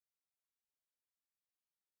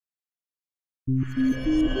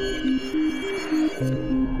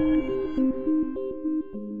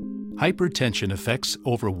Hypertension affects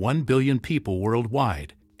over 1 billion people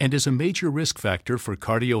worldwide and is a major risk factor for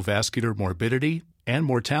cardiovascular morbidity and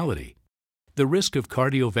mortality. The risk of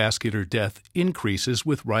cardiovascular death increases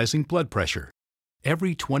with rising blood pressure.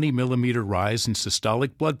 Every 20 millimeter rise in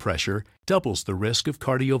systolic blood pressure doubles the risk of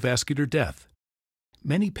cardiovascular death.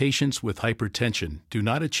 Many patients with hypertension do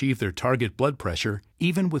not achieve their target blood pressure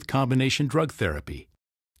even with combination drug therapy.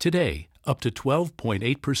 Today, up to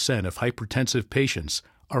 12.8% of hypertensive patients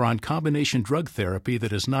are on combination drug therapy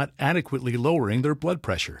that is not adequately lowering their blood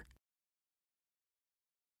pressure.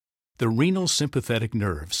 The renal sympathetic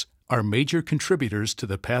nerves are major contributors to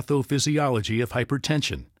the pathophysiology of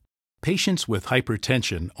hypertension. Patients with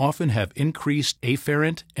hypertension often have increased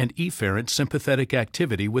afferent and efferent sympathetic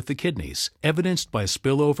activity with the kidneys, evidenced by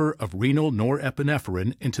spillover of renal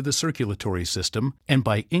norepinephrine into the circulatory system and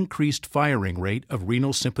by increased firing rate of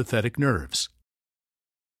renal sympathetic nerves.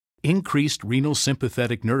 Increased renal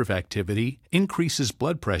sympathetic nerve activity increases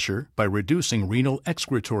blood pressure by reducing renal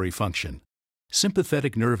excretory function.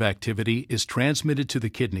 Sympathetic nerve activity is transmitted to the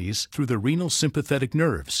kidneys through the renal sympathetic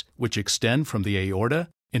nerves, which extend from the aorta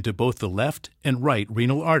into both the left and right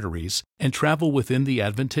renal arteries and travel within the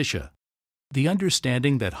adventitia. The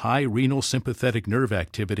understanding that high renal sympathetic nerve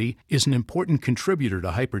activity is an important contributor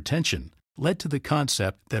to hypertension led to the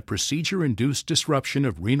concept that procedure-induced disruption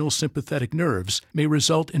of renal sympathetic nerves may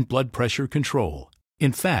result in blood pressure control.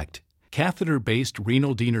 In fact, catheter-based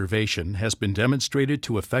renal denervation has been demonstrated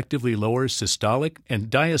to effectively lower systolic and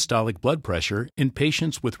diastolic blood pressure in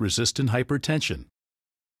patients with resistant hypertension.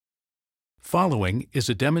 Following is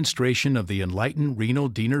a demonstration of the EnligHTN renal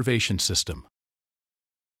denervation system.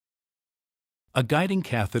 A guiding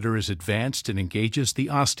catheter is advanced and engages the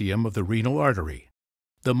ostium of the renal artery.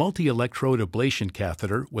 The multi-electrode ablation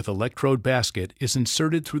catheter with electrode basket is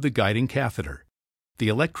inserted through the guiding catheter. The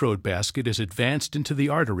electrode basket is advanced into the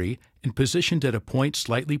artery and positioned at a point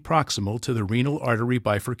slightly proximal to the renal artery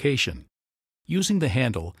bifurcation. Using the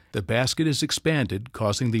handle, the basket is expanded,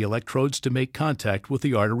 causing the electrodes to make contact with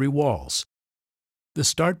the artery walls. The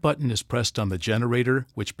start button is pressed on the generator,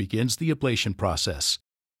 which begins the ablation process.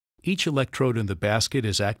 Each electrode in the basket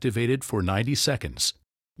is activated for 90 seconds.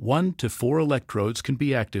 1 to 4 electrodes can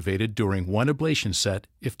be activated during one ablation set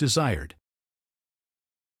if desired.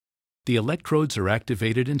 The electrodes are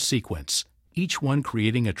activated in sequence, each one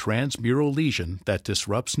creating a transmural lesion that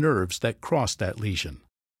disrupts nerves that cross that lesion.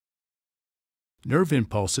 Nerve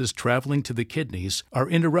impulses traveling to the kidneys are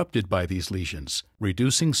interrupted by these lesions,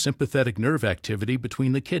 reducing sympathetic nerve activity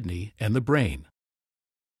between the kidney and the brain.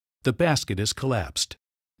 The basket is collapsed.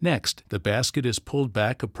 Next, the basket is pulled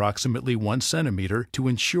back approximately 1 centimeter to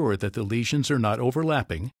ensure that the lesions are not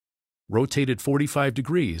overlapping, rotated 45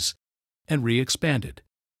 degrees, and re-expanded.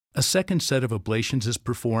 A second set of ablations is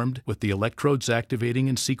performed with the electrodes activating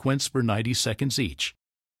in sequence for 90 seconds each.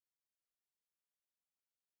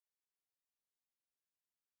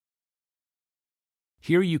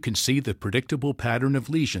 Here you can see the predictable pattern of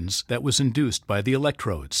lesions that was induced by the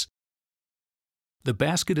electrodes. The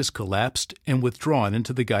basket is collapsed and withdrawn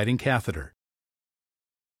into the guiding catheter.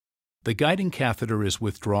 The guiding catheter is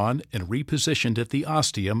withdrawn and repositioned at the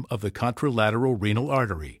ostium of the contralateral renal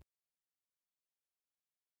artery.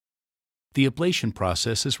 The ablation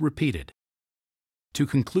process is repeated. To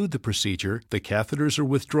conclude the procedure, the catheters are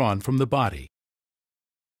withdrawn from the body.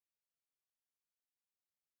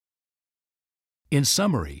 In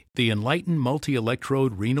summary, the EnligHTN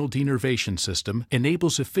multi-electrode renal denervation system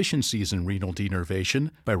enables efficiencies in renal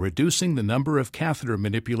denervation by reducing the number of catheter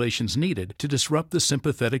manipulations needed to disrupt the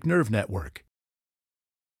sympathetic nerve network.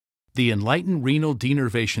 The EnligHTN renal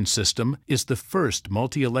denervation system is the first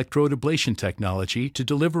multi-electrode ablation technology to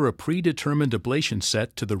deliver a predetermined ablation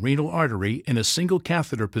set to the renal artery in a single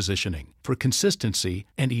catheter positioning for consistency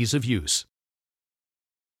and ease of use.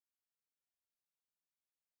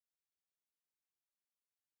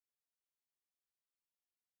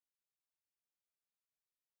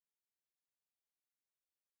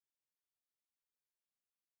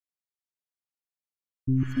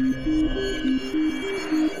 Thank you.